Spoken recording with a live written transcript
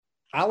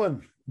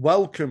Alan,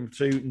 welcome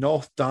to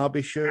North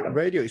Derbyshire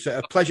Radio. It's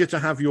a pleasure to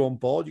have you on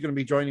board. You're going to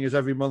be joining us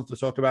every month to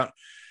talk about,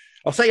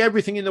 I'll say,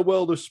 everything in the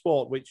world of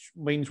sport, which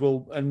means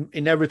we'll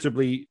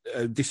inevitably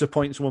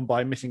disappoint someone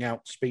by missing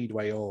out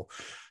Speedway or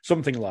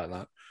something like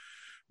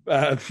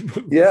that.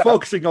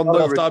 Focusing on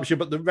North Derbyshire,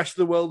 but the rest of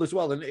the world as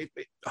well. And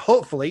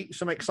hopefully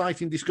some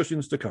exciting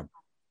discussions to come.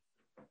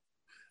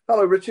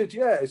 Hello, Richard.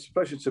 Yeah, it's a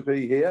pleasure to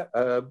be here.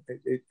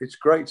 It's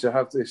great to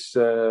have this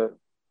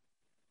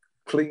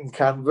clean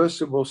canvas,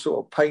 and we'll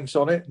sort of paint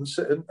on it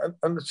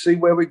and see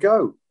where we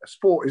go.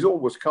 Sport is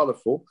always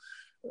colourful,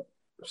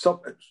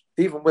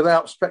 even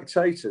without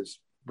spectators,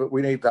 but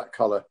we need that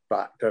colour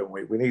back, don't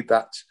we? We need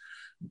that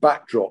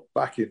backdrop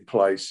back in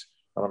place,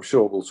 and I'm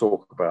sure we'll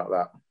talk about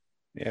that.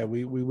 Yeah,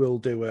 we will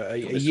do a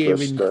year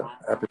into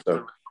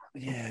episode.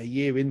 Yeah, a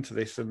year into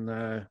this,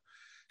 and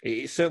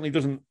it certainly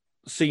doesn't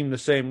seem the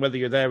same whether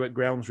you're there at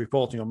grounds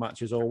reporting on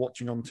matches or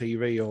watching on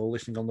TV or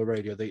listening on the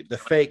radio. The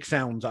fake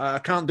sounds, I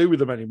can't do with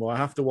them anymore. I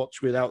have to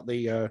watch without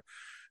the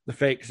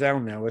fake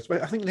sound now.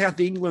 I think they had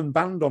the England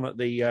band on at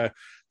the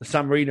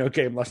San Marino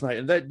game last night,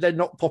 and they're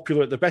not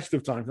popular at the best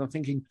of times. And I'm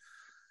thinking,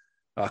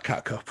 I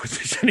can't cope with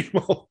this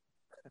anymore.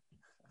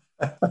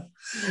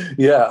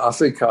 Yeah, I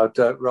think I'd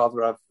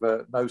rather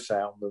have no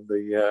sound than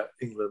the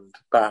England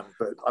band.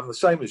 But I'm the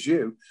same as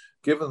you.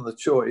 Given the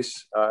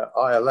choice,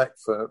 I elect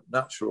for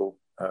natural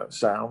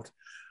sound.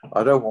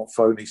 I don't want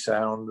phony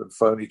sound and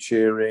phony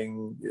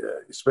cheering.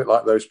 It's a bit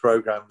like those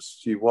programs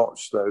you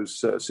watch,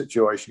 those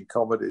situation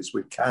comedies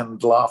with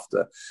canned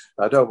laughter.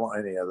 I don't want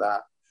any of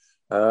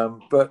that.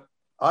 But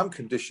I'm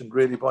conditioned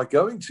really by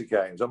going to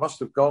games. I must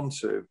have gone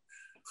to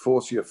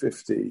 40 or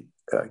 50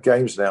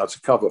 games now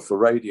to cover for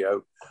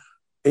radio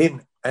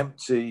in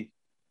empty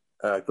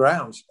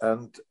grounds,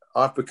 and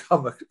I've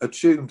become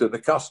attuned and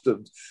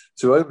accustomed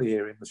to only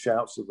hearing the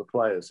shouts of the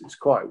players. It's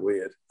quite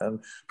weird,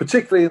 and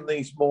particularly in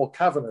these more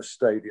cavernous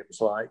stadiums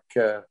like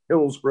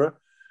Hillsborough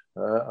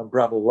and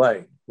Bramall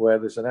Lane, where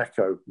there's an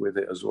echo with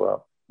it as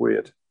well.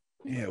 Weird.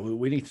 Yeah,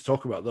 we need to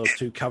talk about those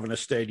two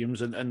cavernous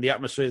stadiums and the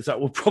atmospheres that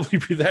will probably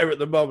be there at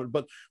the moment.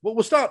 But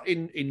we'll start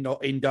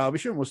in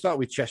Derbyshire, and we'll start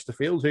with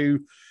Chesterfield,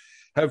 who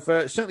have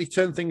certainly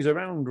turned things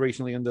around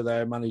recently under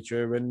their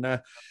manager, and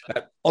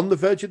on the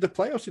verge of the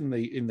playoffs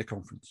in the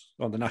conference,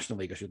 or the National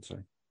League, I should say.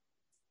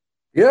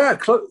 Yeah,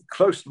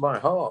 close to my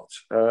heart.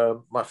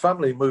 My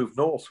family moved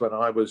north when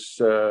I was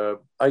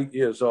 8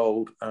 years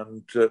old,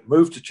 and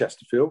moved to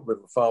Chesterfield with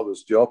my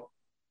father's job,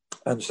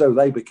 and so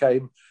they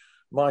became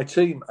my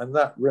team, and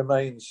that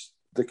remains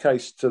the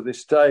case to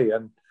this day.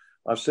 And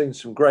I've seen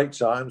some great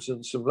times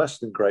and some less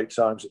than great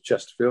times at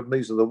Chesterfield, and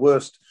these are the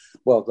worst.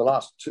 Well, the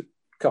last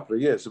couple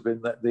of years have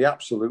been the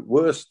absolute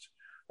worst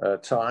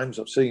times.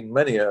 I've seen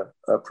many a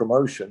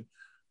promotion,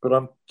 but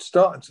I'm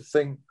starting to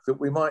think that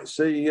we might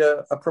see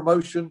a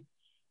promotion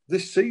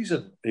this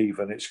season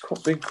even. It's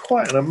been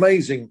quite an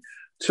amazing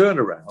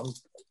turnaround,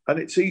 and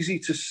it's easy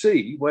to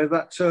see where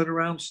that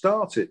turnaround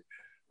started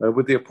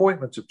with the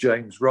appointment of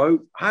James Rowe.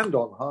 Hand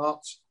on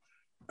heart,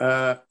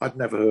 I'd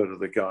never heard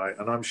of the guy,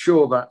 and I'm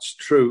sure that's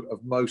true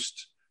of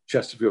most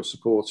Chesterfield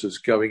supporters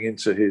going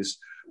into his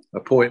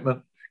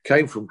appointment.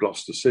 Came from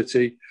Gloucester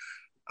City,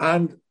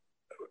 and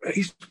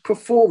he's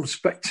performed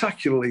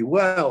spectacularly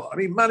well. I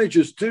mean,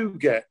 managers do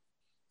get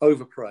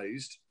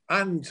overpraised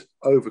and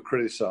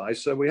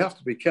over-criticised, so we have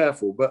to be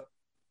careful. But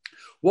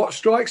what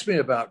strikes me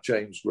about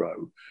James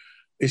Rowe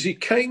is he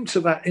came to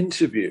that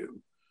interview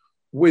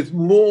with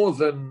more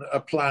than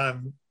a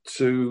plan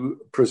to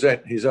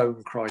present his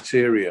own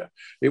criteria.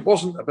 It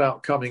wasn't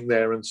about coming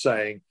there and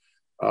saying,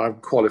 I'm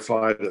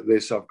qualified at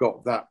this, I've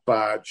got that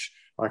badge,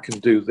 I can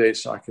do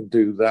this, I can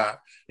do that.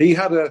 He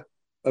had a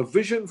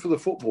vision for the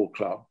football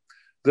club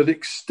that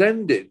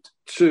extended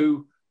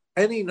to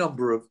any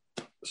number of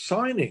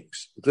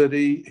signings that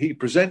he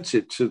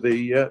presented to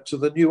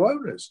the new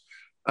owners.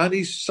 And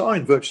he's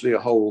signed virtually a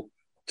whole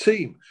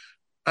team.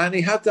 And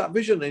he had that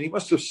vision, and he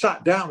must have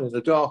sat down in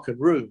a darkened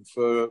room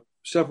for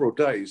several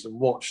days and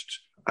watched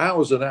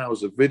hours and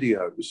hours of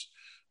videos,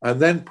 and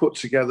then put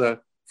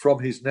together from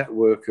his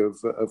network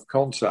of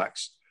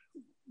contacts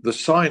the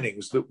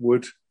signings that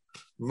would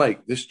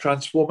make this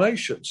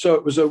transformation. So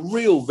it was a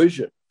real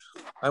vision,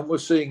 and we're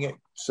seeing it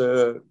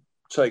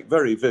take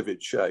very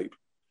vivid shape.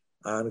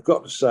 And I've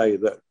got to say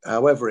that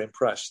however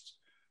impressed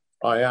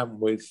I am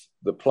with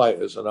the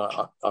players, and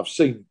I've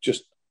seen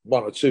just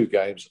one or two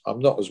games, I'm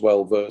not as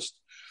well versed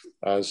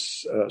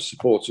as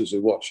supporters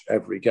who watch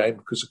every game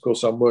because, of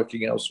course, I'm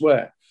working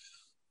elsewhere.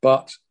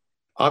 But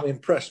I'm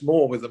impressed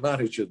more with the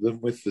manager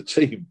than with the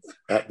team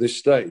at this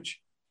stage.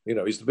 You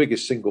know, he's the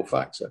biggest single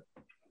factor.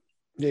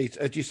 Yeah,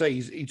 as you say,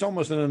 he's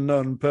almost an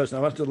unknown person.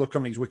 I've had to look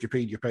on his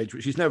Wikipedia page,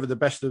 which is never the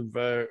best of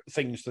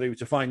things to do,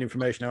 to find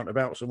information out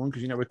about someone,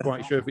 because you're never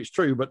quite sure if it's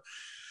true. But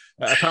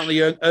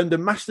apparently earned a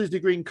master's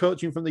degree in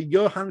coaching from the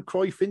Johan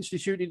Cruyff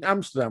Institute in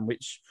Amsterdam,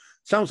 which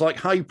sounds like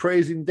high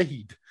praise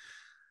indeed.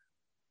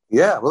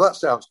 Yeah, well, that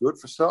sounds good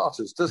for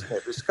starters, doesn't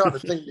it? It's the kind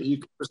of thing that you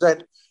can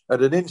present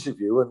at an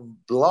interview and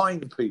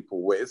blind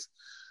people with,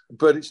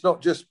 but it's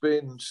not just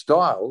been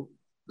style.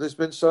 there's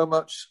been so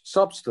much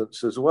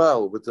substance as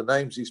well with the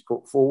names he's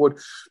put forward.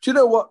 Do you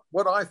know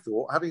what I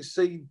thought? Having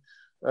seen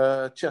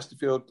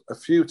Chesterfield a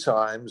few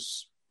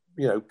times,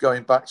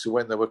 going back to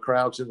when there were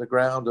crowds in the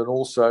ground and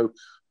also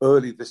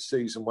early this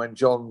season when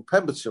John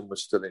Pemberton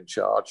was still in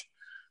charge,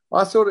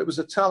 I thought it was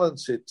a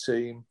talented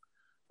team.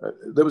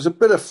 There was a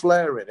bit of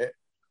flair in it,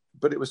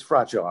 but it was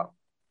fragile.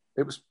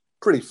 It was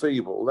pretty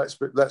feeble,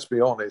 let's be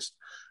honest.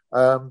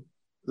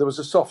 There was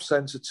a soft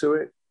centre to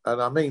it,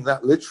 and I mean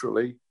that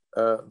literally.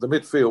 The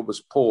midfield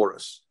was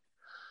porous.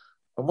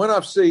 And when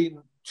I've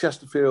seen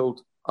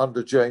Chesterfield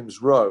under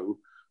James Rowe,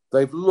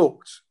 they've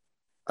looked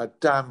a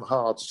damn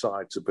hard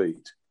side to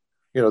beat.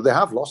 They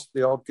have lost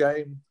the odd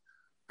game,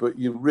 but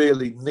you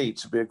really need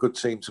to be a good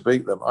team to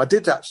beat them. I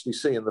did actually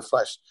see in the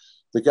flesh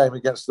the game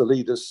against the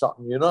leaders,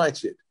 Sutton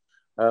United,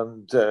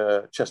 and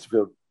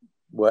Chesterfield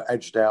were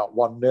edged out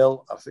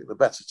 1-0. I think the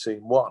better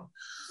team won.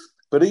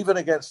 But even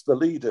against the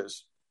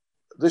leaders,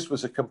 this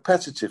was a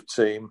competitive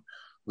team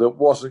that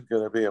wasn't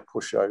going to be a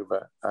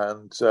pushover,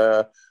 and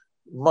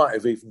might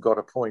have even got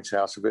a point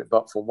out of it,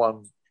 but for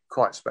one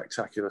quite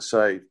spectacular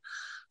save.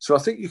 So I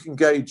think you can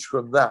gauge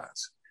from that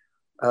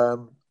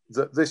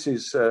that this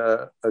is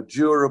a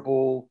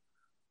durable,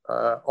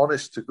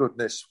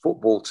 honest-to-goodness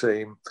football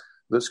team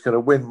that's going to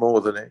win more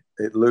than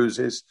it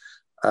loses.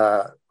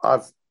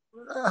 I've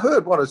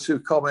heard one or two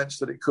comments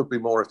that it could be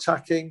more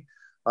attacking,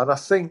 and I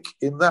think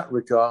in that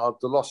regard,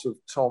 the loss of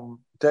Tom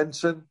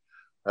Denton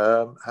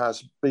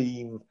has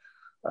been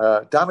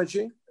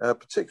damaging,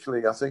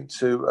 particularly, I think,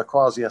 to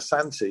Kwasi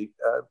Asante.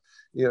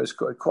 It's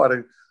got quite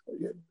a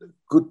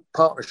good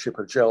partnership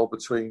of gel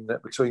between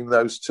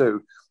those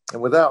two.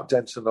 And without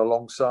Denton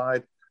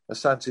alongside,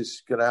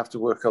 Asante's going to have to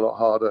work a lot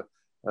harder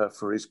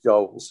for his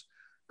goals.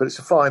 But it's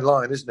a fine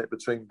line, isn't it,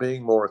 between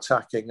being more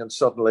attacking and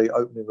suddenly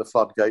opening the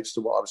floodgates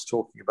to what I was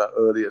talking about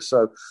earlier.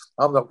 So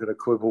I'm not going to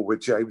quibble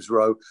with James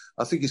Rowe.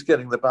 I think he's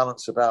getting the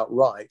balance about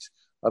right.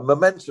 And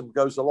momentum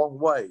goes a long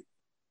way,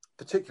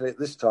 particularly at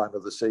this time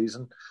of the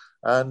season.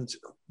 And,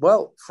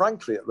 well,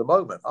 frankly, at the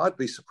moment, I'd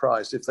be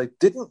surprised if they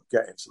didn't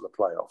get into the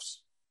playoffs.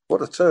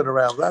 What a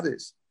turnaround that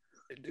is.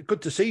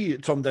 Good to see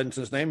Tom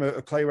Denton's name,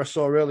 a player I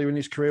saw earlier in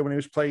his career when he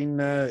was playing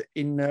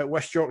in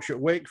West Yorkshire at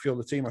Wakefield,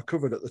 the team I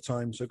covered at the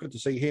time. So good to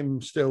see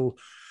him still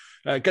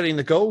getting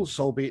the goals,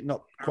 albeit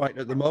not quite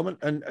at the moment.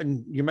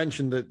 And you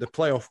mentioned the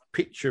playoff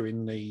picture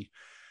in the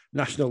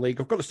National League.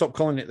 I've got to stop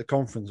calling it the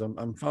conference.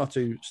 I'm far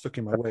too stuck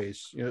in my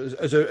ways.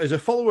 As a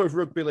follower of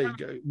rugby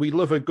league, we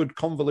love a good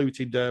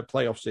convoluted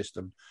playoff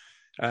system,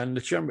 and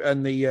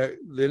the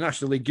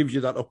National League gives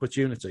you that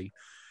opportunity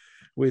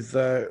with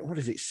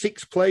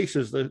 6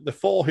 places, the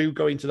 4 who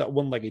go into that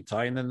one-legged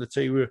tie, and then the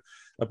 2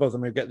 above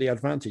them who get the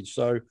advantage.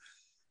 So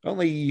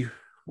only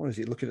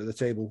looking at the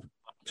table,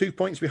 2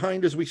 points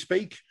behind as we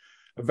speak.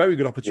 A very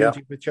good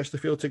opportunity for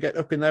Chesterfield to get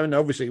up in there. And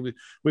obviously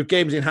with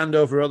games in hand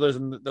over others,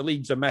 and the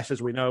league's a mess,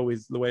 as we know,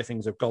 with the way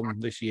things have gone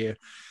this year.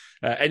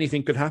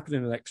 Anything could happen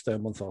in the next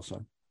month or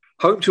so.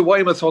 Home to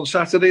Weymouth on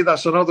Saturday.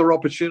 That's another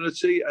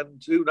opportunity.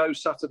 And who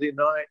knows, Saturday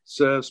night,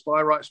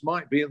 Spyrights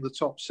might be in the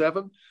top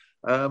 7.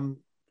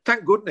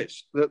 Thank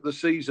goodness that the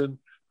season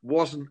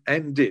wasn't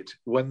ended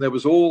when there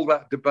was all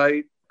that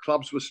debate.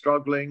 Clubs were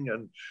struggling,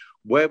 and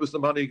where was the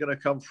money going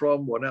to come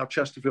from? Well, now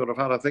Chesterfield have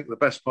had, I think, the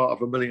best part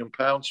of £1 million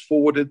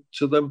forwarded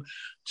to them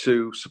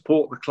to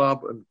support the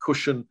club and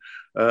cushion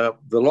the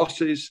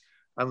losses.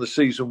 And the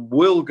season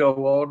will go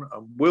on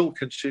and will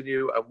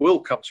continue and will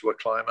come to a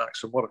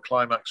climax. And what a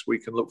climax we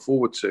can look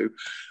forward to.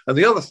 And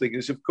the other thing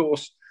is, of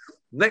course,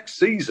 next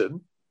season,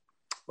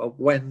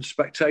 when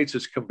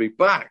spectators can be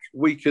back,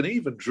 we can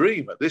even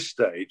dream at this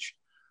stage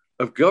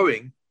of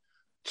going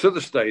to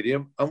the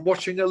stadium and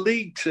watching a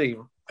league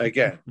team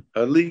again,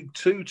 a League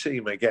Two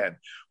team again.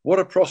 What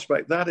a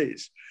prospect that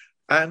is.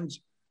 And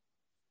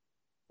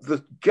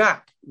the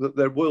gap that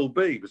there will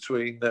be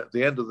between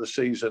the end of the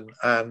season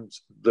and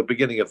the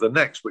beginning of the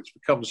next, which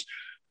becomes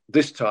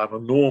this time a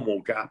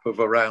normal gap of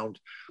around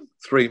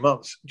 3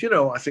 months. Do you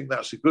know, I think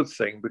that's a good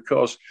thing,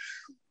 because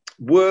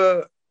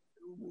were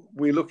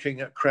we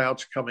looking at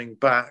crowds coming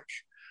back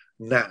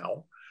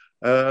now,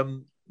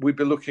 we'd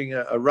be looking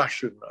at a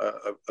ration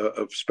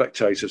of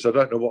spectators. I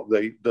don't know what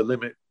the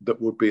limit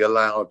that would be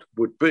allowed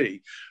would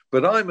be,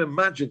 but I'm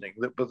imagining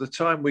that by the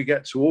time we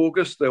get to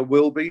August, there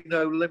will be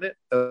no limit.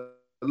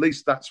 At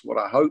least that's what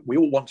I hope. We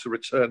all want to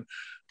return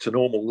to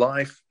normal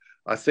life.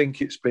 I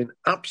think it's been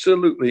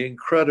absolutely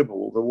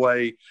incredible the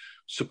way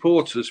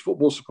supporters,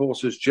 football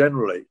supporters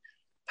generally,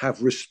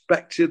 have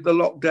respected the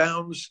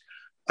lockdowns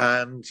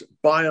and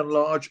by and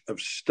large have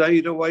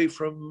stayed away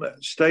from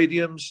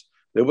stadiums.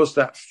 There was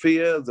that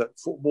fear that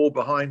football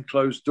behind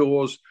closed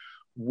doors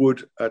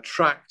would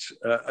attract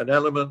an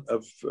element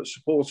of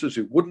supporters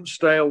who wouldn't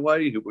stay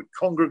away, who would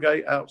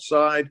congregate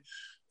outside.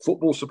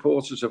 Football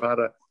supporters have had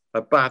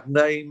a bad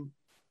name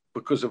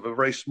because of a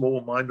very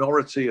small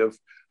minority of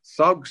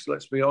thugs,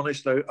 let's be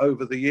honest,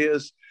 over the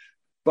years.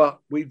 But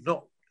we've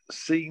not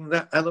seen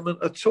that element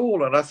at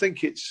all. And I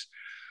think it's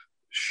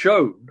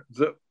shown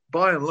that,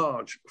 by and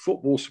large,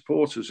 football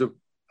supporters are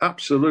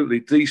absolutely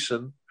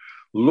decent,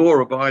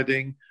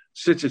 law-abiding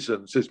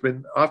citizens.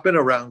 I've been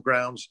around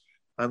grounds,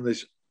 and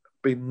there's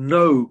been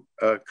no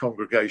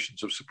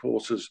congregations of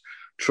supporters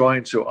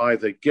trying to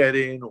either get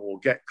in or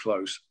get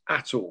close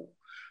at all,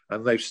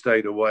 and they've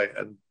stayed away.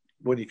 And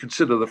when you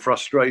consider the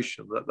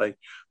frustration that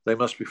they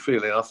must be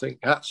feeling, I think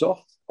hats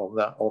off on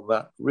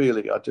that.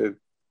 Really, I do.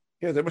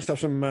 Yeah, they must have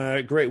some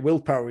great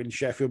willpower in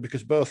Sheffield,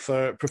 because both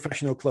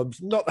professional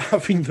clubs not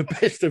having the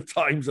best of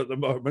times at the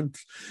moment.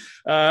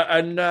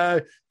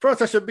 And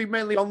protests have been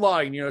mainly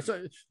online,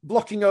 so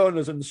blocking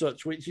owners and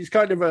such, which is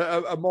kind of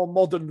a more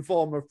modern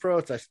form of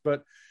protest.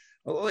 But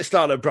let's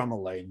start at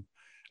Bramall Lane.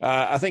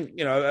 I think,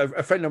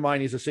 a friend of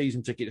mine is a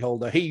season ticket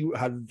holder. He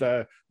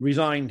had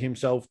resigned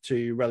himself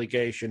to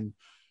relegation,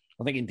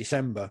 I think in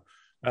December,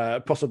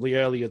 possibly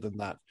earlier than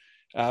that.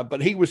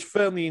 But he was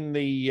firmly in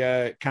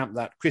the camp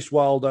that Chris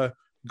Wilder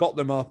got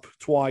them up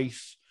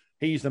twice.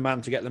 He's the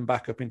man to get them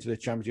back up into the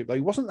Championship. But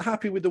he wasn't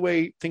happy with the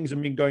way things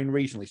have been going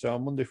recently. So I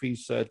wonder if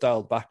he's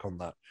dialed back on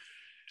that.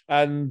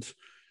 And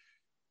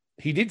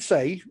he did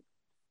say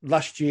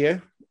last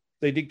year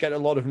they did get a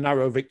lot of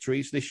narrow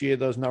victories. This year,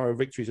 those narrow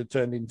victories have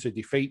turned into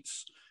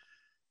defeats.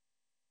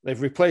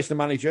 They've replaced the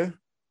manager,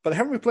 but they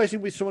haven't replaced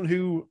him with someone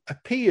who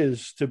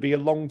appears to be a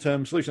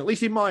long-term solution, at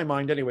least in my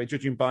mind anyway,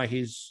 judging by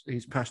his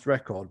past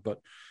record.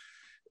 But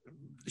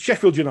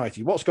Sheffield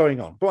United, what's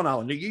going on? Go on,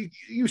 Alan.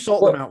 You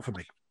sort them out for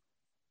me.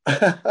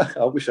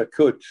 I wish I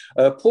could.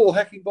 Paul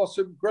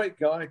Heckingbottom, great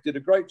guy, did a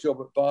great job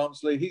at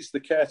Barnsley. He's the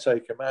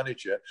caretaker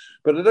manager,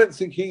 but I don't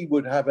think he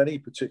would have any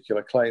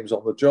particular claims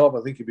on the job. I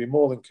think he'd be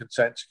more than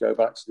content to go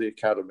back to the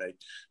academy.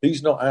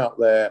 He's not out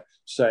there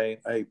saying,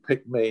 hey,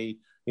 pick me,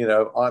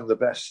 I'm the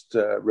best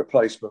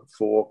replacement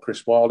for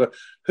Chris Wilder.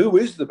 Who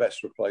is the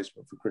best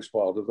replacement for Chris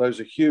Wilder? Those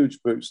are huge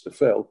boots to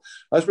fill.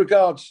 As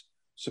regards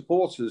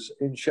supporters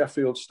in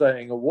Sheffield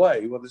staying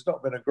away, well, there's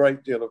not been a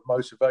great deal of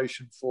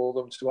motivation for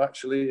them to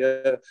actually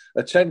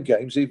attend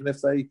games, even if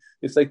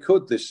they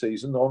could this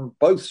season on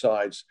both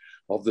sides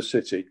of the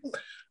city.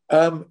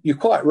 You're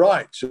quite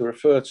right to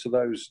refer to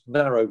those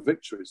narrow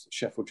victories that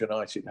Sheffield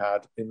United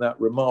had in that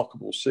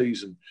remarkable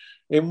season,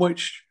 in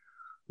which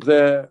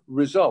their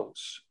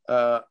results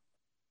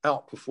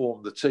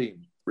outperformed the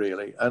team,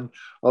 really. And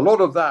a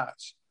lot of that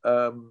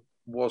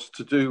was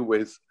to do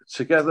with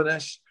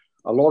togetherness.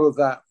 A lot of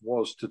that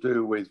was to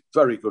do with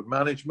very good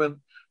management.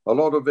 A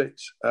lot of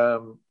it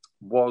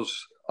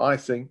was, I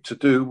think, to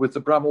do with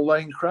the Bramall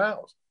Lane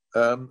crowd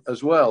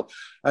as well.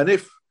 And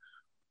if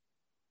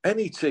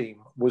any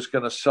team was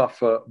going to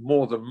suffer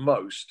more than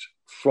most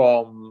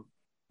from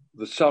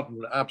the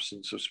sudden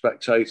absence of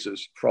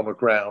spectators from a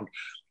ground,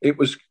 it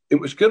was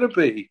going to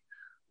be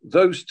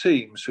those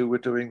teams who were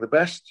doing the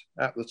best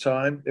at the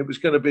time. It was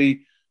going to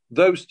be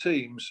those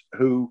teams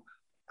who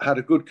had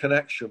a good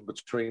connection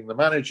between the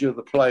manager,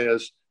 the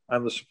players,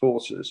 and the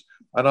supporters.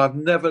 And I've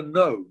never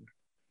known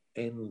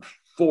in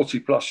 40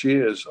 plus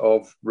years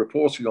of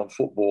reporting on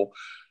football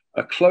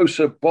a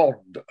closer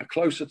bond, a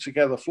closer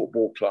together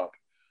football club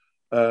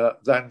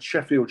than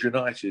Sheffield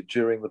United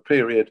during the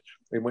period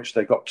in which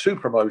they got 2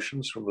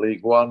 promotions from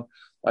League One,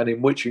 and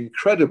in which,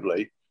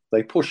 incredibly,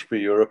 they pushed for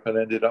Europe and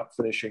ended up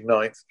finishing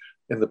 9th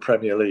in the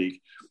Premier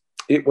League.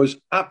 It was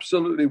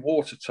absolutely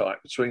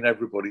watertight between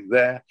everybody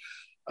there.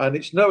 And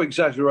it's no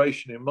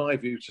exaggeration, in my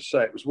view, to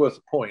say it was worth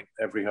a point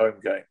every home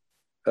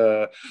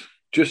game,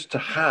 just to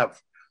have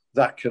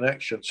that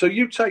connection. So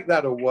you take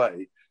that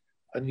away,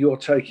 and you're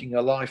taking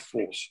a life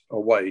force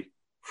away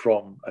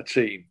from a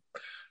team.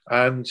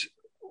 And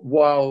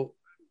while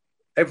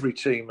every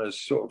team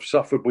has sort of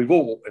suffered, we've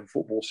all in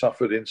football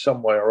suffered in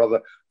some way or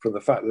other from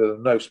the fact that there are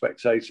no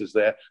spectators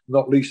there,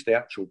 not least the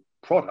actual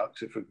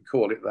product, if we can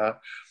call it that.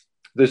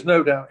 There's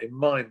no doubt in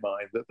my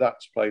mind that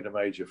that's played a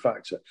major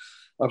factor.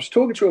 I was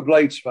talking to a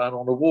Blades fan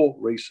on a walk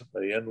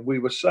recently, and we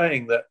were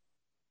saying that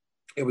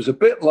it was a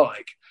bit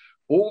like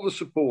all the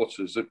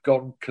supporters had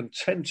gone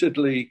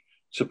contentedly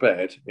to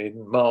bed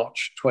in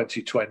March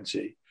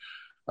 2020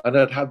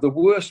 and had the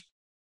worst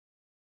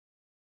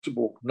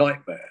possible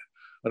nightmare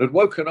and had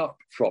woken up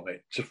from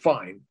it to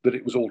find that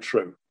it was all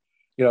true.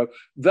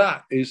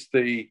 That is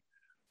the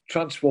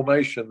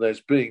transformation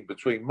there's been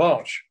between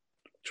March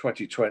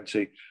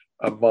 2020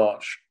 and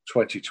March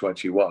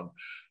 2021.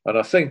 And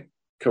I think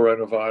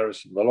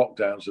coronavirus and the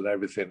lockdowns and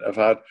everything have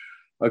had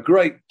a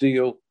great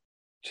deal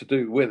to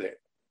do with it.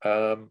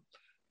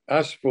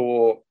 As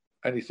for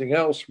anything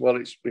else, well,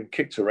 it's been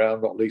kicked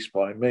around, not least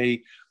by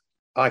me.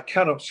 I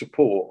cannot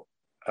support,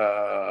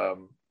 I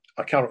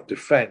cannot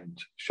defend,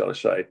 shall I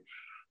say,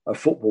 a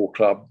football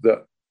club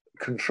that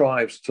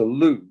contrives to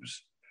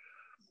lose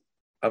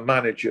a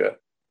manager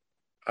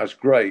as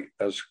great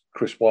as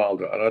Chris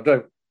Wilder. And I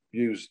don't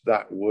use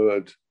that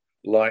word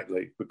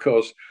lightly,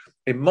 because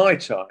in my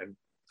time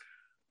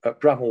at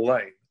Bramall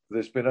Lane,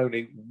 there's been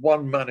only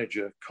one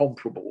manager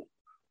comparable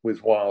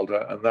with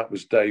Wilder, and that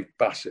was Dave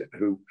Bassett,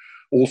 who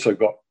also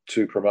got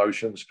 2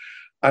 promotions.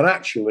 And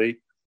actually,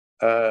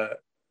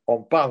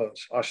 on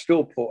balance, I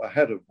still put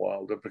ahead of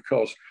Wilder,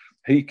 because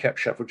he kept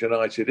Sheffield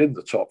United in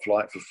the top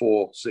flight for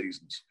 4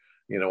 seasons,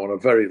 on a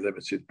very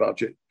limited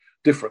budget.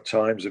 Different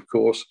times, of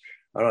course,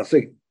 And I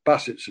think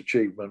Bassett's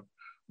achievement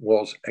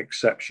was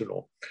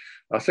exceptional.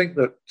 I think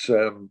that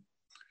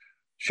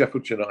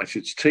Sheffield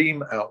United's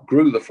team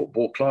outgrew the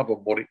football club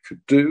and what it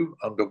could do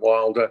under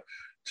Wilder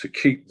to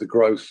keep the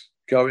growth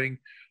going.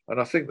 And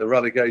I think the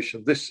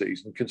relegation this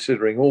season,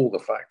 considering all the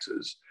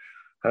factors,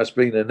 has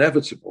been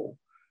inevitable.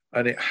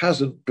 And it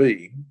hasn't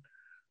been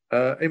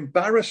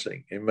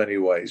embarrassing in many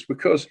ways,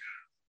 because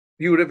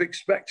you would have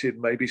expected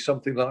maybe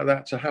something like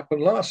that to happen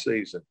last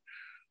season.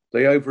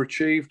 They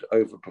overachieved,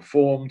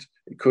 overperformed.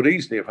 It could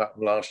easily have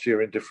happened last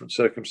year in different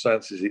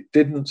circumstances. It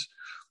didn't.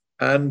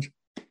 And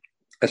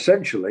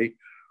essentially,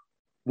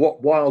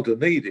 what Wilder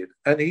needed,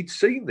 and he'd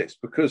seen this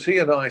because he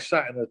and I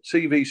sat in a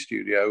TV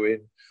studio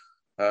in,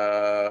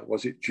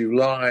 was it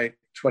July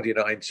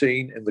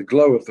 2019, in the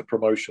glow of the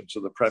promotion to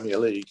the Premier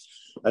League.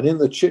 And in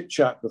the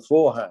chit-chat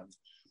beforehand,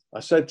 I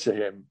said to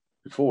him,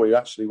 before he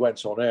actually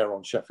went on air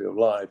on Sheffield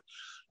Live,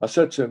 I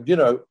said to him, you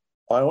know,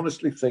 I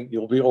honestly think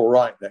you'll be all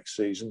right next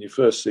season, your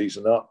first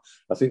season up.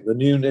 I think the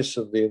newness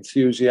and the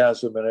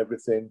enthusiasm and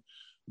everything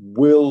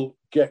will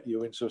get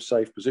you into a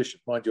safe position.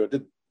 Mind you, I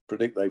didn't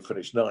predict they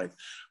finished ninth.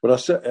 But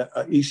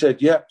he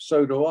said, yeah,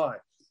 so do I.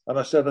 And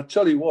I said, I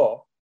tell you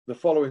what, the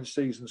following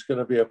season's going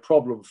to be a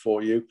problem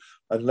for you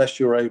unless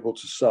you're able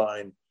to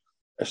sign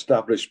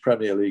established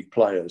Premier League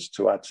players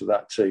to add to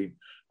that team.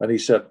 And he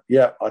said,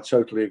 yeah, I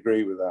totally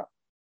agree with that.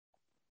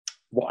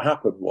 What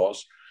happened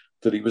was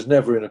that he was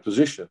never in a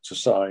position to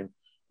sign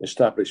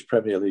established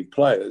Premier League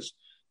players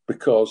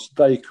because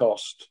they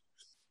cost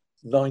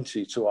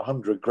 90 to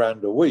 100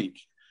 grand a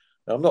week.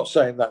 Now, I'm not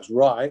saying that's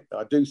right.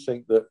 I do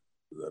think that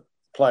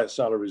player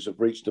salaries have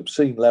reached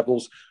obscene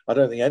levels. I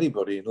don't think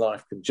anybody in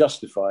life can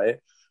justify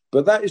it,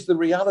 but that is the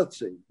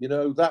reality. You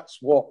know, that's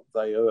what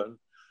they earn.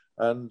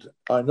 And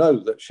I know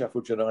that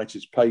Sheffield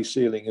United's pay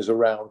ceiling is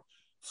around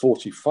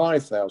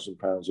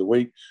 £45,000 a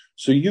week.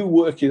 So you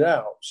work it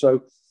out.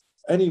 So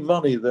any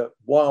money that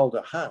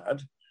Wilder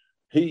had,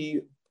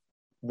 he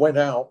went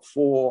out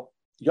for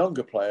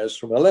younger players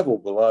from a level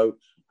below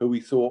who he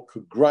thought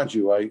could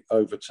graduate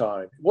over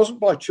time. It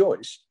wasn't by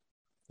choice.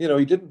 You know,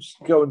 he didn't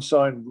go and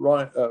sign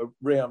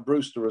Ryan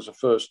Brewster as a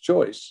first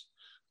choice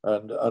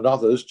and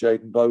others,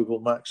 Jayden Bogle,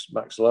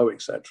 Max Lowe,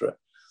 etc.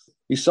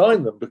 He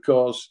signed them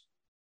because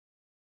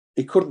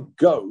he couldn't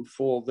go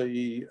for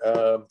the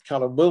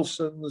Callum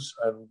Wilsons,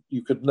 and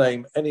you could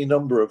name any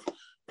number of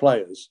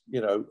players,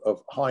 you know,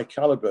 of high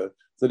caliber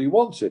that he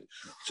wanted.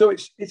 So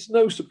it's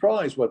no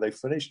surprise where they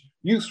finished.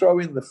 You throw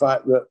in the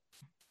fact that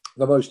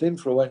the most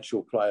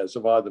influential players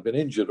have either been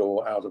injured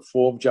or out of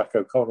form. Jack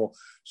O'Connell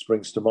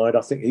springs to mind.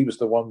 I think he was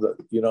the one that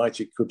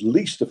United could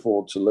least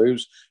afford to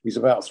lose. He's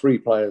about 3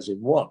 players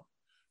in one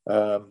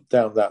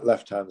down that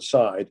left-hand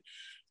side.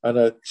 And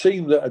a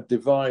team that had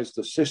devised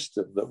a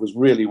system that was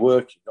really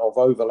working of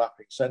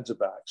overlapping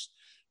centre-backs,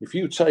 if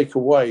you take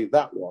away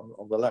that one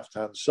on the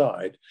left-hand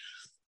side,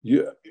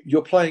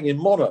 you're playing in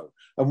mono.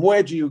 And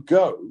where do you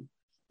go?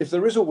 If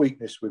there is a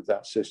weakness with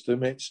that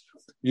system, it's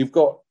you've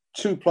got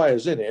 2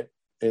 players in it,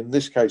 in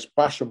this case,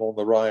 Basham on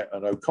the right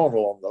and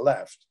O'Connell on the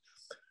left,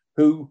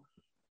 who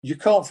you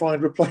can't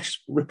find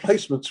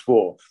replacements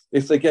for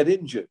if they get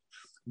injured.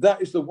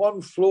 That is the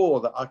one flaw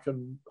that I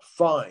can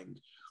find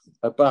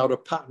about a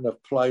pattern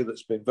of play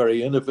that's been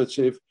very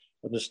innovative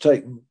and has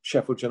taken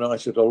Sheffield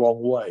United a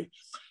long way.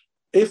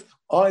 If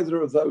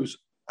either of those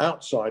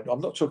outside,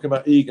 I'm not talking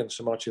about Egan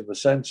so much in the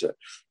centre,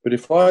 but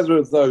if either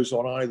of those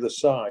on either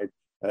side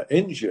are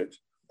injured,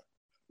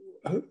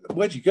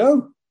 where do you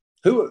go?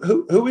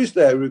 Who is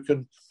there who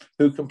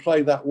can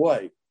play that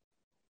way?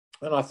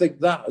 And I think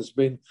that has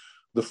been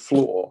the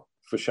flaw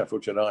for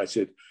Sheffield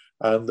United,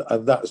 and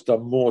that has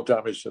done more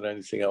damage than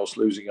anything else,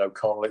 losing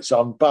O'Connell. It's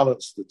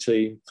unbalanced the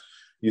team.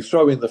 You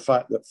throw in the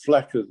fact that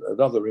Fleck,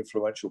 another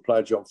influential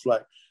player, John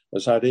Fleck,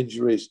 has had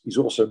injuries. He's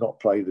also not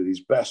played at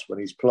his best when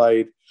he's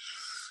played.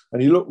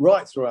 And you look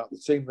right throughout the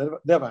team, they've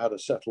never had a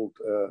settled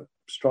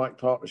strike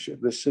partnership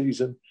this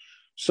season.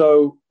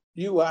 So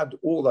you add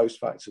all those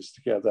factors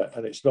together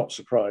and it's not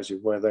surprising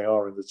where they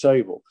are in the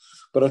table.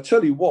 But I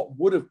tell you what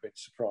would have been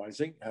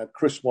surprising, had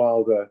Chris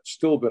Wilder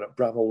still been at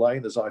Bramall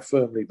Lane, as I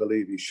firmly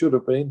believe he should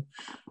have been,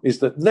 is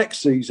that next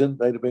season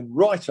they'd have been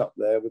right up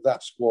there with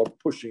that squad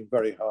pushing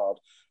very hard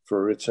for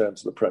a return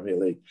to the Premier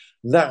League.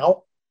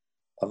 Now,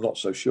 I'm not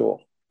so sure.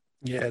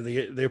 Yeah,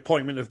 the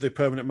appointment of the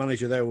permanent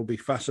manager there will be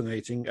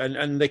fascinating.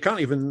 And they can't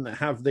even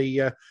have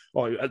the,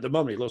 well, at the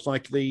moment, it looks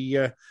like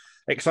the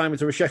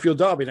excitement of a Sheffield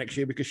derby next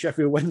year because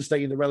Sheffield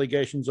Wednesday in the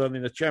relegation zone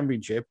in the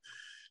Championship.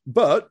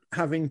 But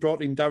having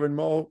brought in Darren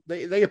Moore,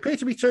 they appear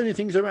to be turning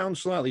things around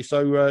slightly.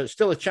 So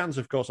still a chance,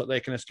 of course, that they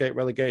can escape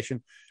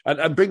relegation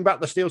and bring back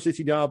the Steel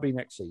City derby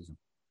next season.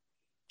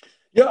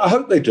 Yeah, I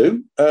hope they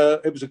do.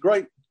 It was a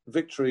great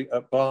victory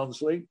at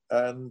Barnsley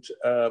and,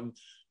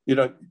 you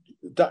know,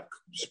 that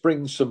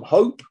springs some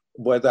hope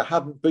where there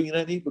hadn't been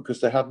any because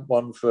they hadn't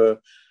won for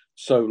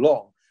so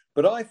long.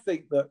 But I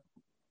think that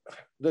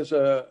there's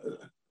a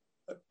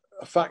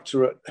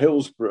factor at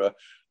Hillsborough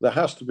that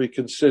has to be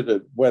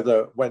considered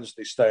whether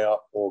Wednesday stay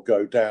up or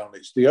go down.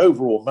 It's the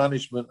overall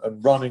management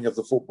and running of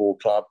the football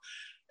club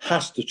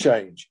has to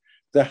change.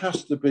 there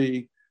has to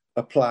be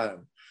a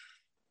plan.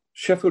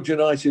 Sheffield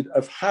United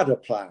have had a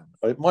plan.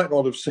 It might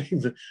not have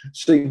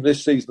seemed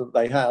this season that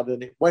they had,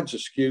 and it went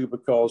askew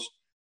because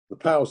the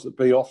powers that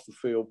be off the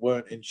field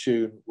weren't in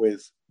tune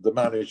with the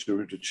manager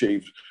who'd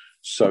achieved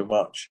so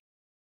much.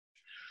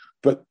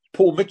 But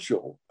Paul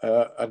Mitchell,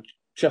 and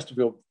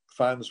Chesterfield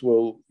fans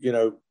will,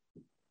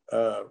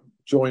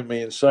 join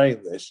me in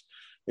saying this,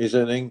 is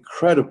an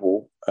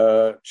incredible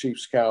chief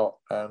scout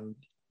and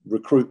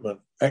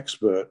recruitment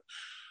expert.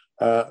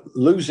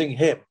 Losing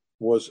him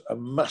was a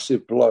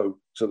massive blow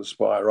to the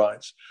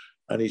Spireites,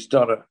 and he's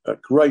done a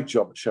great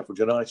job at Sheffield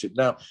United.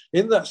 Now,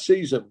 in that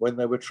season when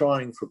they were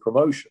trying for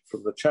promotion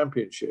from the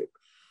Championship,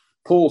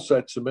 Paul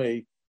said to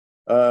me,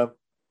 I'm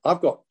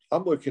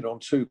working on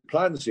two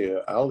plans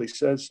here, Al. He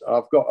says,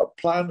 I've got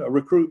a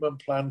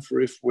recruitment plan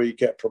for if we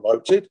get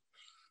promoted,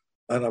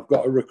 and I've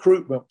got a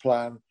recruitment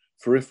plan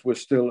for if we're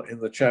still in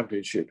the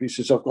Championship. He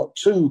says, I've got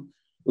two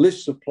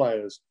lists of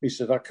players. He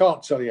said, I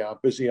can't tell you how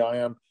busy I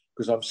am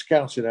because I'm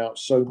scouting out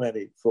so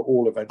many for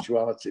all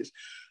eventualities.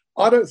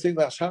 I don't think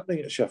that's happening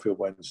at Sheffield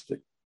Wednesday.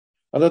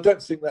 And I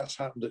don't think that's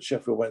happened at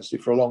Sheffield Wednesday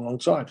for a long, long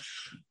time.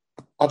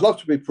 I'd love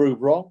to be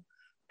proved wrong,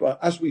 but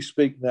as we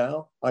speak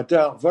now, I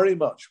doubt very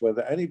much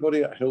whether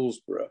anybody at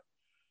Hillsborough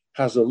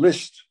has a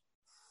list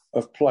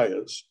of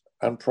players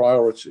and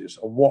priorities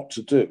on what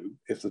to do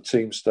if the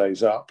team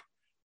stays up,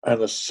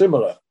 and a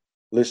similar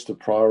list of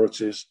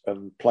priorities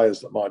and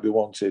players that might be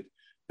wanted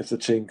if the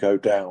team go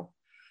down.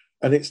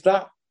 And it's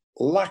that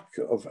lack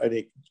of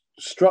any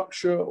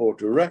structure or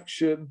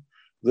direction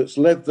that's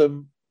led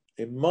them,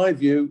 in my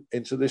view,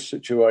 into this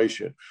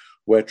situation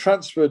where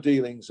transfer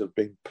dealings have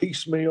been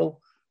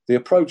piecemeal. The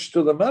approach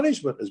to the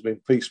management has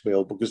been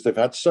piecemeal because they've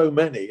had so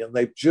many and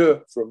they've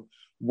jerked from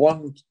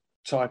one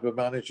type of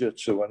manager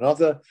to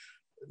another.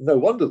 No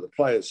wonder the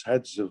players'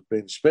 heads have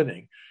been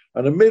spinning.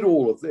 And amid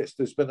all of this,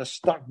 there's been a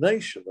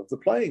stagnation of the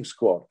playing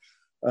squad.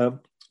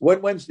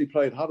 When Wednesday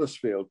played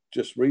Huddersfield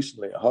just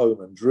recently at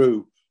home and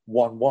drew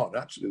 1-1,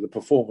 actually the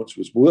performance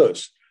was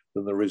worse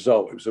than the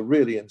result. It was a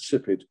really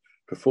insipid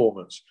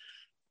performance.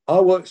 I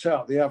worked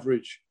out the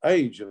average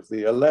age of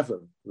the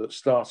 11 that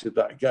started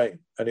that game,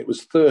 and it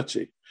was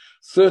 30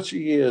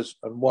 years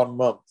and 1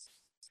 month.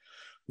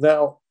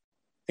 Now,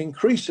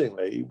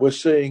 increasingly, we're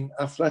seeing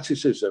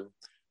athleticism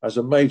as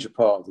a major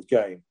part of the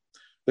game.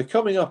 They're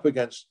coming up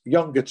against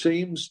younger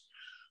teams.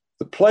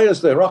 The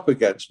players they're up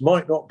against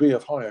might not be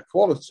of higher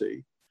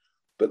quality,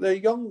 but they're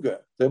younger.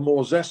 They're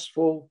more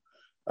zestful.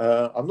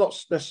 I'm not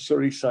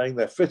necessarily saying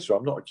they're fitter.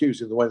 I'm not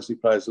accusing the Wednesday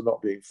players of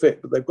not being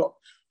fit, but they've got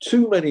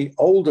too many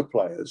older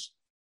players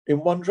in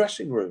one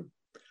dressing room,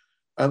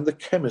 and the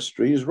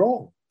chemistry is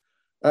wrong.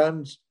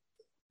 And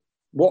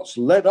what's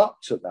led up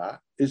to that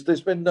is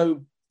there's been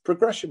no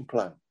progression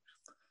plan.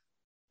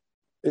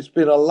 It's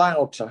been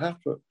allowed to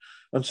happen.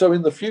 And so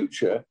in the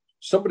future,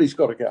 somebody's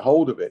got to get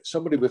hold of it,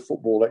 somebody with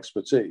football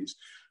expertise.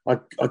 I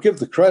give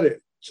the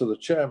credit to the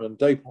chairman,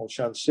 Dapon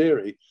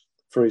Chansiri,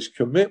 for his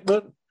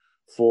commitment,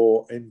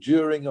 for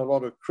enduring a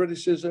lot of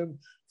criticism,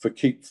 for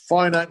keep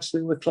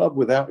financing the club.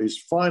 Without his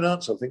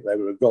finance, I think they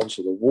would have gone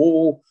to the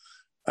wall.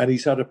 And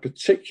he's had a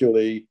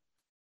particularly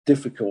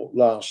difficult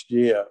last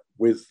year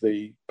with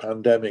the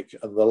pandemic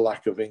and the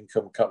lack of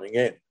income coming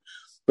in.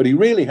 But he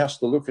really has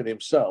to look at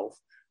himself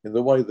in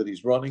the way that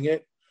he's running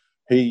it.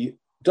 He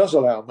does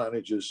allow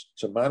managers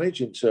to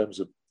manage in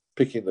terms of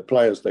picking the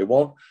players they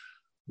want.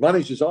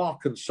 Managers are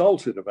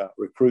consulted about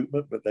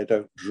recruitment, but they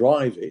don't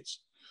drive it.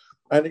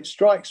 And it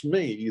strikes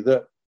me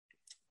that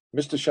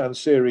Mr.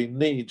 Chansiri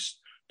needs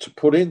to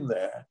put in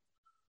there,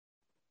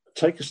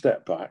 take a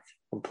step back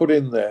and put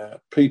in there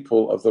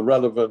people of the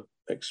relevant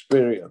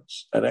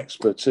experience and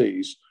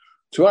expertise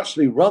to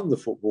actually run the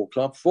football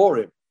club for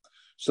him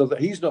so that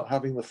he's not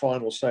having the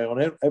final say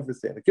on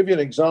everything. I'll give you an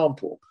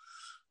example.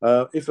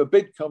 If a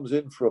bid comes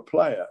in for a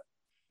player,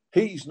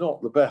 he's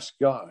not the best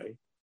guy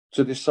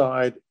to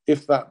decide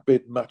if that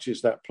bid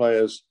matches that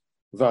player's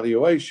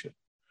valuation.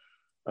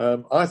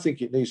 I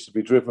think it needs to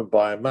be driven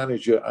by a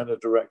manager and a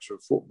director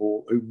of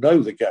football who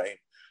know the game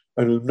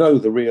and who know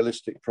the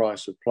realistic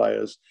price of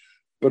players,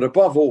 but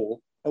above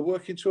all, are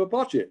working to a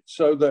budget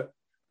so that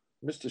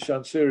Mr.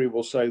 Chansiri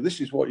will say,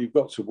 this is what you've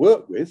got to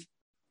work with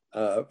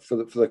for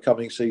the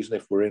coming season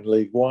if we're in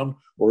League One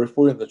or if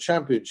we're in the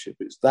Championship.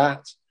 It's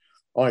that.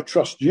 I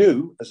trust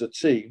you as a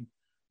team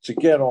to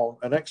get on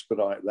and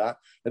expedite that.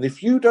 And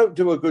if you don't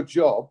do a good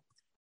job,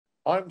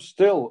 I'm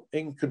still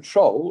in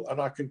control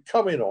and I can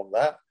come in on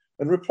that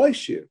and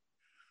replace you.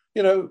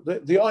 You know,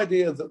 the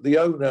idea that the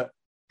owner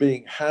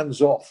being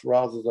hands-off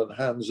rather than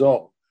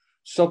hands-on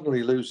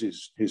suddenly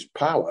loses his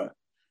power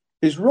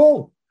is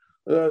wrong.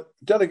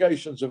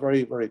 Delegation's a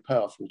very, very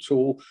powerful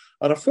tool.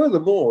 And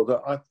furthermore,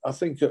 that I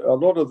think a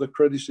lot of the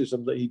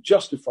criticism that he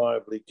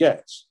justifiably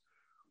gets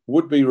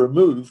would be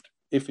removed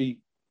if he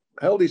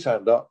held his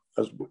hand up,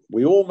 as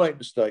we all make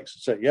mistakes,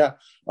 and said, yeah,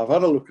 I've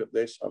had a look at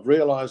this. I've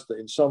realised that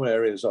in some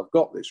areas I've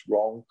got this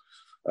wrong.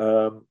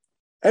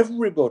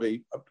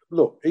 Everybody,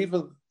 look,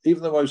 even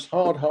the most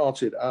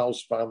hard-hearted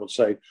Owls fan would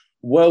say,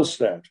 well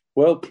said,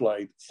 well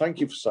played, thank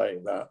you for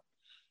saying that.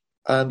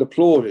 and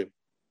applaud him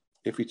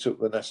if he took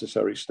the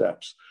necessary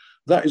steps.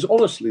 That is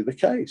honestly the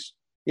case.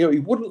 He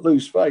wouldn't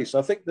lose face.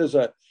 I think there's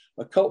a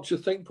culture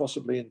thing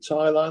possibly in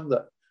Thailand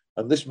that,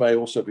 and this may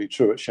also be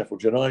true at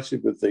Sheffield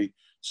United with the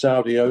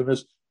Saudi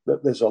owners,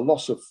 that there's a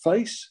loss of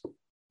face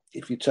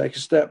if you take a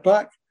step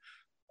back.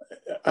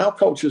 Our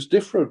culture is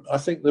different. I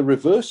think the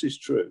reverse is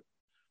true.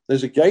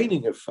 There's a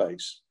gaining of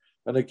face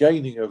and a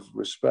gaining of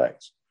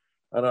respect.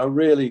 And I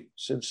really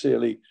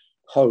sincerely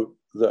hope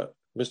that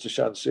Mr.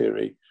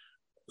 Shansiri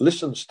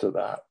listens to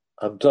that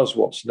and does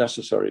what's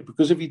necessary.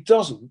 Because if he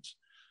doesn't,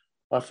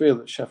 I feel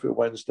that Sheffield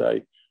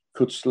Wednesday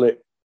could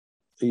slip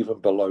even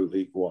below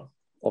League One.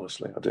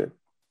 Honestly, I do.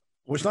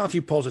 We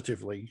started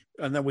positively,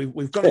 and then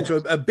we've gone into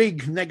a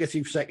big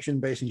negative section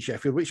based in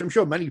Sheffield, which I'm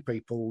sure many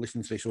people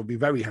listening to this will be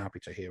very happy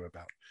to hear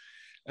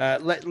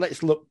about.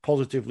 Let's look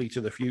positively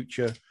to the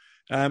future.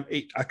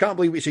 I can't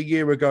believe it's a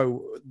year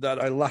ago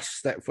that I last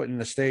stepped foot in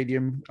the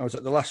stadium. I was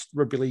at the last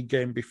rugby league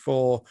game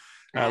before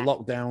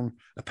lockdown,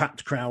 a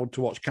packed crowd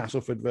to watch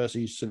Castleford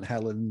versus St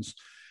Helens.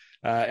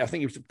 I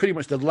think it was pretty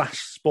much the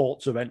last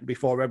sports event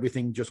before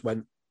everything just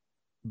went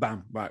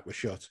bam, right, we're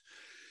shut.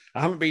 I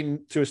haven't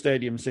been to a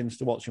stadium since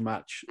to watch a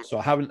match, so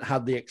I haven't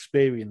had the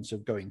experience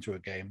of going to a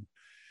game.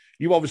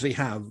 You obviously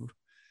have.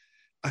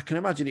 I can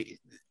imagine it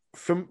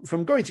from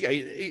going to.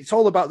 It's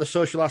all about the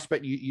social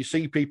aspect. You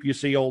see people you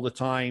see all the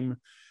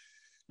time,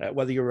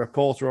 whether you're a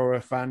reporter or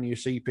a fan. You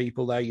see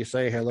people there. You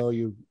say hello.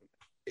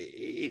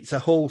 It's a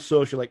whole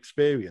social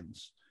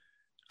experience,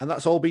 and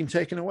that's all been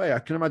taken away. I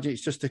can imagine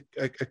it's just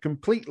a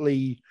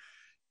completely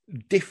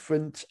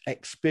different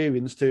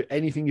experience to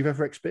anything you've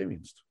ever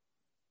experienced.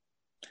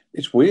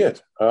 It's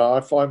weird. I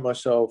find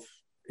myself,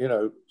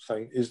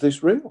 saying, "Is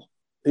this real?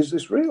 Is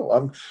this real?"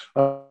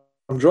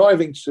 I'm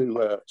driving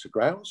to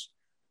grounds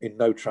in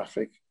no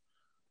traffic.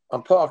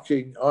 I'm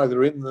parking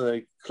either in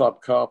the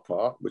club car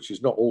park, which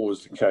is not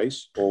always the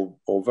case,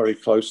 or very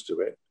close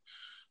to it.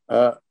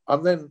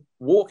 I'm then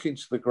walking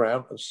to the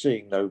ground and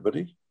seeing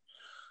nobody.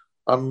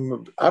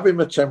 I'm having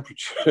my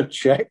temperature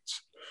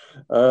checked,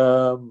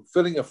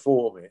 filling a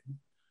form in,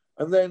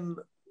 and then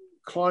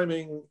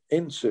climbing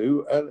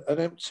into an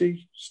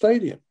empty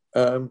stadium.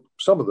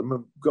 Some of them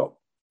have got,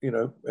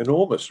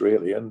 enormous,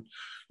 really. And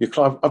you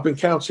climb. I've been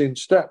counting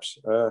steps.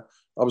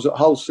 I was at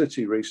Hull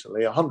City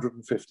recently,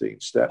 115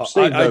 steps.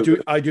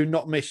 I do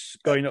not miss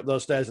going up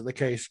those stairs at the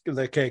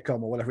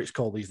KCOM or whatever it's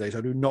called these days.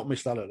 I do not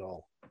miss that at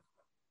all.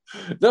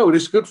 No,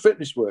 it's a good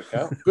fitness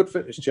workout, good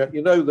fitness check.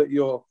 You know that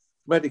you're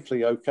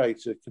medically okay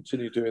to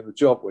continue doing the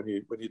job when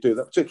you do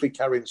that, particularly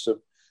carrying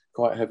some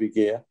quite heavy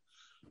gear.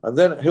 And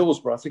then at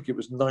Hillsborough, I think it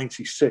was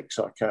 96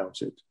 I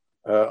counted.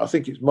 I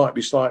think it might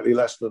be slightly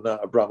less than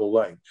that at Bramall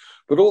Lane.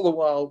 But all the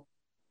while,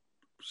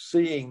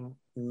 seeing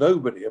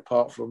nobody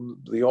apart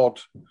from the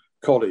odd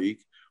colleague,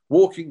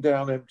 walking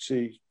down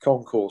empty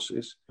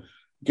concourses,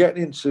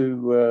 getting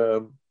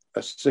into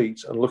a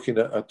seat and looking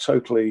at a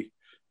totally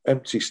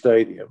empty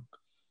stadium.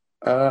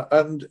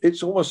 And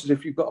it's almost as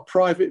if you've got a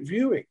private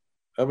viewing.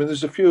 I mean,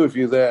 there's a few of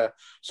you there.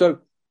 So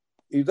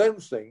you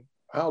then think,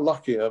 how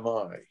lucky am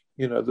I,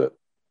 that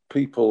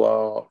people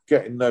are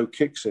getting no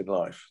kicks in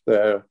life.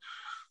 Their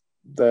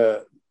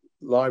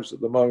lives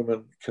at the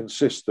moment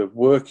consist of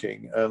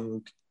working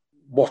and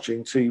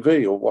watching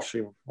TV or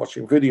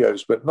watching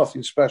videos, but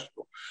nothing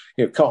special.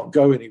 Can't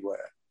go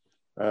anywhere.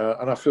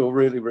 And I feel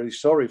really, really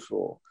sorry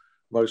for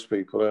most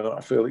people. And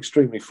I feel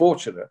extremely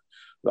fortunate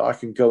that I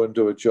can go and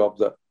do a job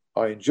that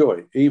I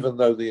enjoy, even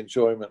though the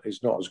enjoyment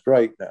is not as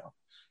great now.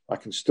 I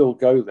can still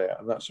go there,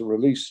 and that's a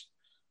release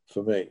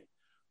for me.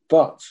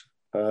 But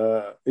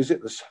is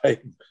it the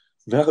same?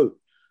 No.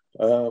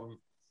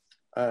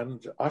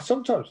 And I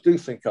sometimes do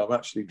think I'm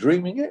actually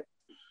dreaming it.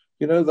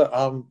 That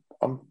I'm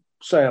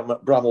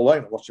at Bramall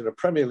Lane, I'm watching a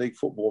Premier League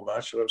football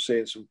match, and I'm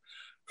seeing some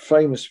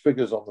famous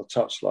figures on the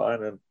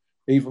touchline and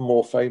even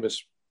more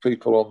famous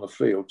people on the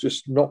field,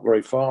 just not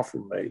very far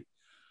from me.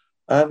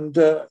 And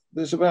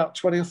there's about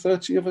 20 or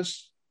 30 of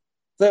us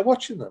there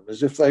watching them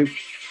as if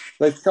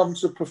they've come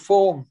to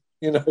perform,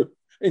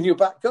 in your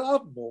back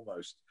garden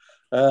almost.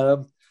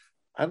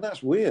 And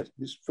that's weird.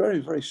 It's very,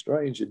 very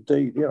strange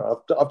indeed.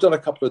 I've done a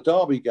couple of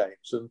Derby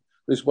games, and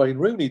there's Wayne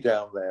Rooney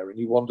down there, and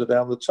you wander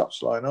down the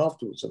touchline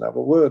afterwards and have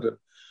a word, and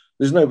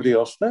there's nobody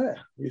else there.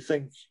 You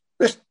think,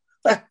 this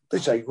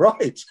ain't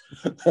right.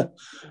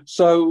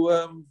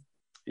 So,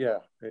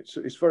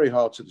 it's very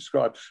hard to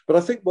describe. But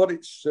I think what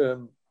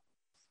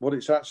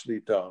it's actually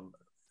done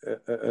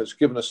has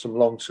given us some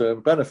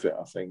long-term benefit,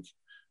 I think,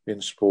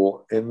 in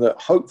sport, in that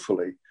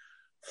hopefully,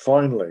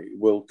 finally,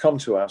 we'll come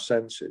to our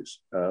senses.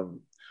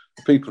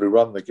 The people who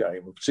run the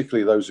game, and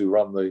particularly those who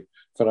run the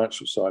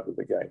financial side of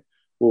the game,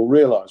 will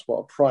realise what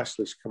a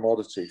priceless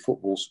commodity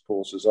football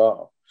supporters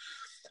are.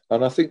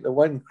 And I think that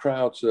when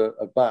crowds are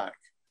back,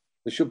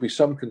 there should be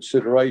some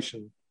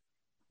consideration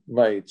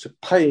made to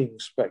paying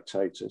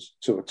spectators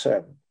to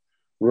attend,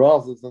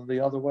 rather than the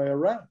other way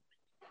around.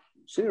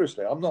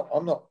 Seriously, I'm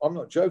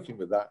not joking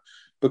with that,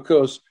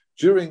 because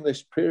during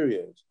this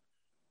period,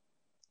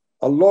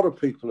 a lot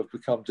of people have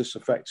become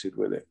disaffected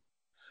with it.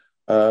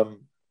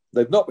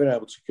 They've not been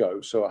able to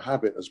go, so a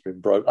habit has been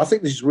broken. I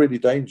think this is really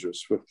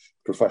dangerous for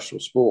professional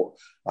sport.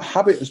 A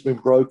habit has been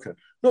broken,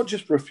 not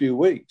just for a few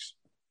weeks,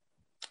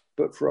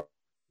 but for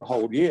a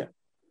whole year.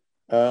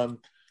 And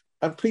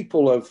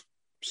people have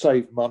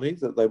saved money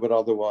that they would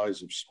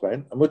otherwise have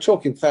spent. And we're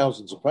talking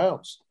thousands of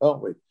pounds,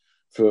 aren't we,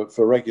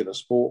 for regular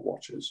sport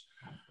watchers.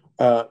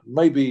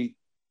 Maybe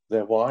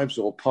their wives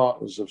or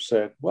partners have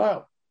said,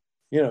 wow,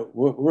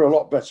 we're a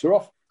lot better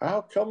off.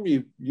 How come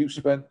you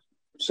spent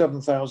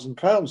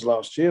 £7,000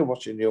 last year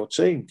watching your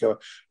team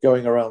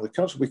going around the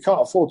country? We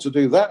can't afford to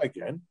do that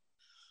again.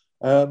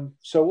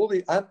 So all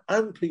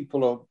and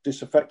people are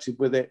disaffected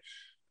with it.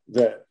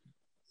 The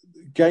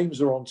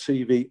games are on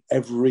TV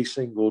every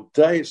single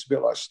day. It's a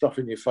bit like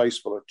stuffing your face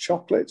full of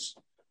chocolates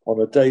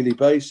on a daily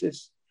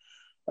basis.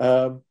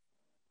 I'm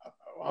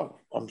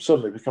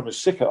suddenly becoming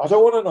sick. I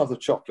don't want another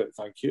chocolate,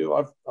 thank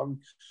you.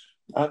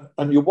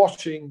 And you're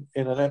watching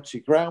in an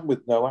empty ground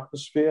with no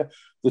atmosphere.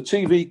 The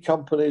TV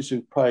companies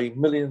who pay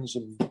millions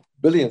and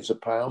billions of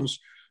pounds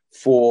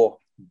for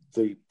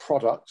the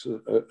product,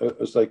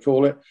 as they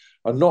call it,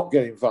 are not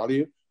getting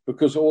value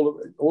because all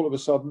of a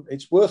sudden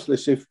it's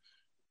worthless if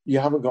you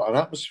haven't got an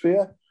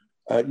atmosphere,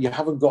 you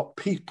haven't got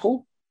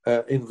people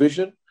in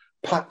vision,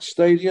 packed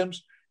stadiums,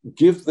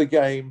 give the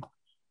game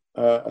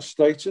a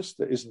status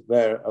that isn't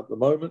there at the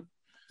moment.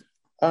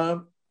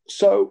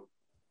 So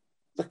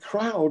the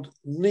crowd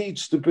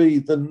needs to be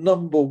the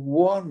number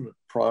one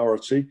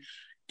priority,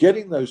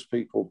 getting those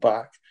people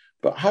back,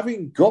 but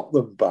having got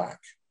them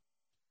back,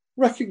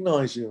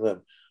 recognising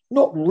them,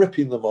 not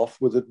ripping them off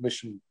with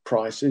admission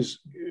prices,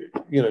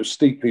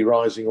 steeply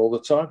rising all the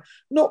time,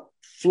 not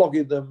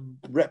flogging them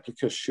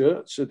replica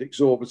shirts at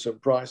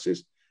exorbitant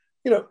prices.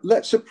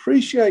 Let's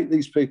appreciate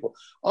these people.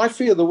 I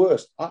fear the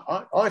worst.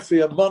 I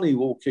fear money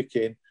will kick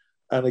in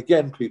and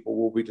again, people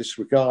will be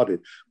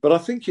disregarded. But I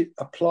think it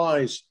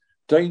applies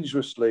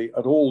dangerously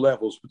at all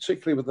levels,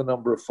 particularly with the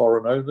number of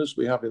foreign owners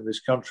we have in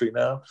this country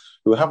now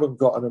who haven't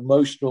got an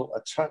emotional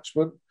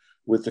attachment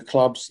with the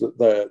clubs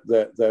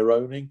that they're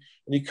owning.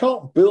 And you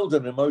can't build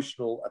an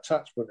emotional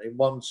attachment in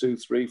 1, 2,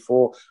 3,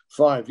 4,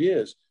 5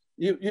 years.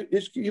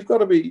 You've got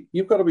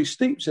to be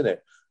steeped in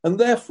it. And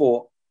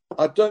therefore,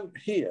 I don't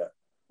hear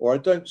or I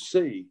don't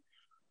see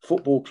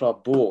football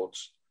club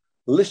boards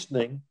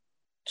listening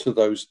to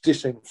those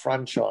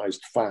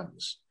disenfranchised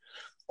fans.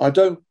 I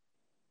don't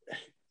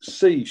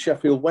see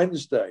Sheffield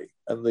Wednesday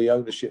and the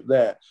ownership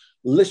there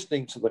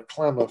listening to the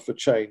clamour for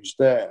change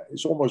there.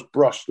 It's almost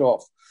brushed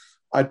off.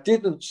 I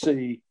didn't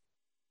see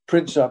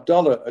Prince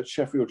Abdullah at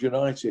Sheffield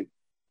United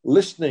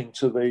listening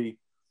to the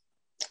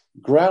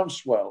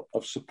groundswell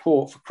of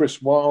support for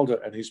Chris Wilder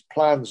and his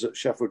plans at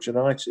Sheffield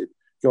United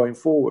going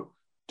forward.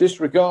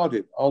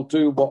 Disregarded. I'll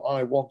do what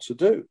I want to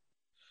do.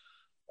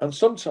 And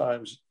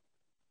sometimes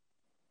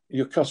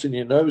you're cutting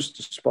your nose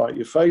to spite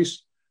your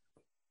face.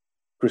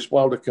 Chris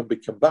Wilder can be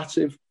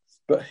combative,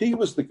 but he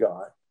was the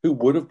guy who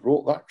would have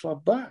brought that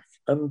club back.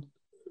 And,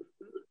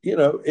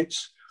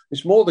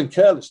 it's more than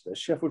carelessness.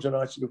 Sheffield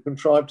United have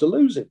contrived to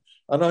lose him.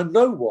 And I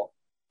know what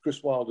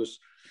Chris Wilder's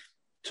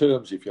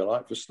terms, if you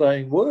like, for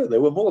staying were. They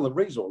were more than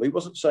reasonable. He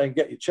wasn't saying,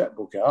 get your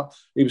checkbook out.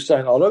 He was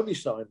saying, I'll only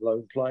sign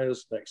loan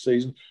players next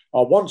season.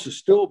 I want to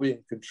still be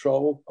in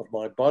control of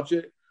my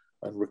budget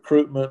and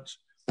recruitment,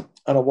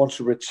 and I want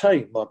to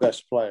retain my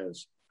best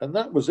players. And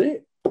that was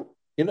it.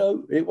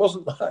 It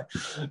wasn't like...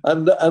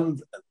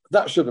 And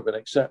that should have been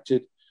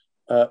accepted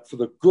for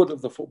the good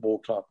of the football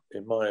club,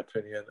 in my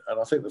opinion. And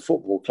I think the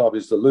football club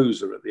is the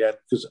loser at the end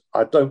because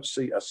I don't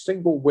see a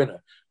single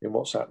winner in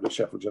what's happened at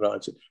Sheffield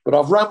United. But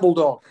I've rambled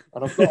on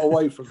and I've got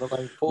away from the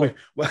main point,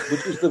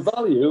 which is the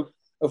value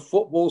of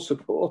football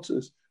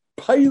supporters.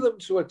 Pay them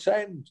to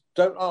attend.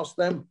 Don't ask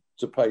them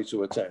to pay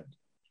to attend.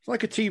 It's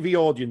like a TV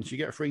audience. You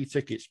get free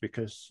tickets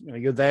because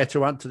you're there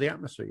to add to the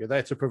atmosphere. You're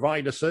there to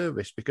provide a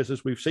service because,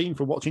 as we've seen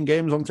from watching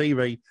games on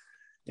TV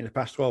in the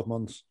past 12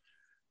 months,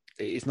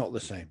 it's not the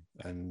same.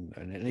 And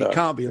it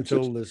can't be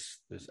until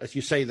there's, as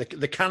you say,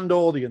 the canned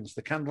audience,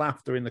 the canned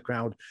laughter in the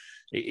crowd.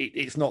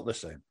 It's not the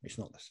same. It's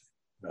not the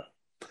same. No,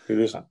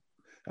 it isn't.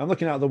 I'm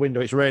looking out the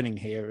window. It's raining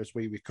here as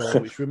we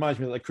record, which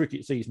reminds me that the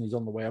cricket season is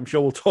on the way. I'm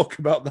sure we'll talk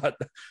about that,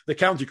 the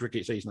county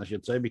cricket season, I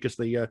should say, because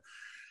the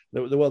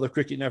world of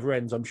cricket never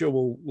ends. I'm sure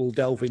we'll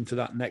delve into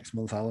that next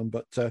month, Alan.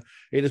 But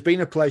it has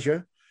been a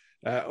pleasure.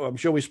 I'm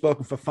sure we've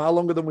spoken for far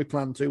longer than we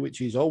planned to, which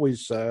is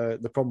always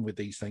the problem with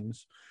these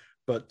things.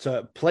 But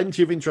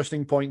plenty of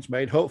interesting points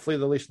made. Hopefully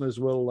the listeners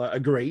will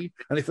agree.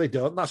 And if they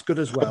don't, that's good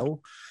as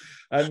well.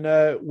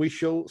 And we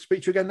shall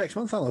speak to you again next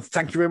month, Alan.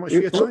 Thank you very much for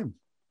your time.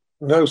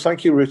 No,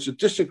 thank you, Richard.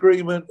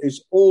 Disagreement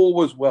is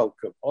always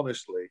welcome,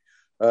 honestly.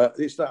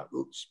 It's that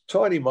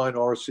tiny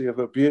minority of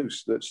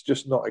abuse that's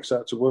just not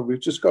acceptable. We've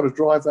just got to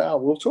drive that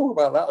out. We'll talk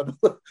about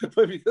that.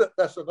 Maybe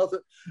that's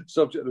another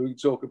subject that we can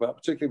talk about,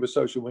 particularly with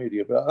social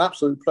media. But an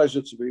absolute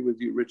pleasure to be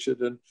with you, Richard.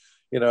 And,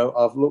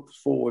 I've looked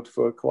forward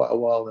for quite a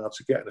while now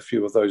to getting a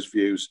few of those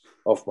views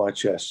off my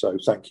chest. So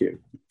thank you.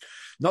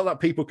 Not that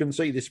people can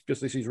see this because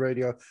this is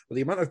radio, but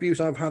the amount of views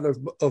I've had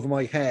of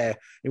my hair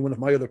in one of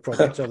my other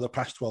projects over the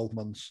past 12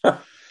 months.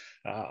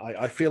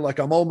 I feel like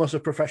I'm almost a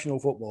professional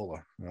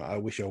footballer. I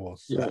wish I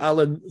was. Yeah.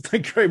 Alan,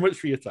 thank you very much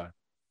for your time.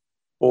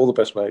 All the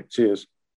best, mate. Cheers.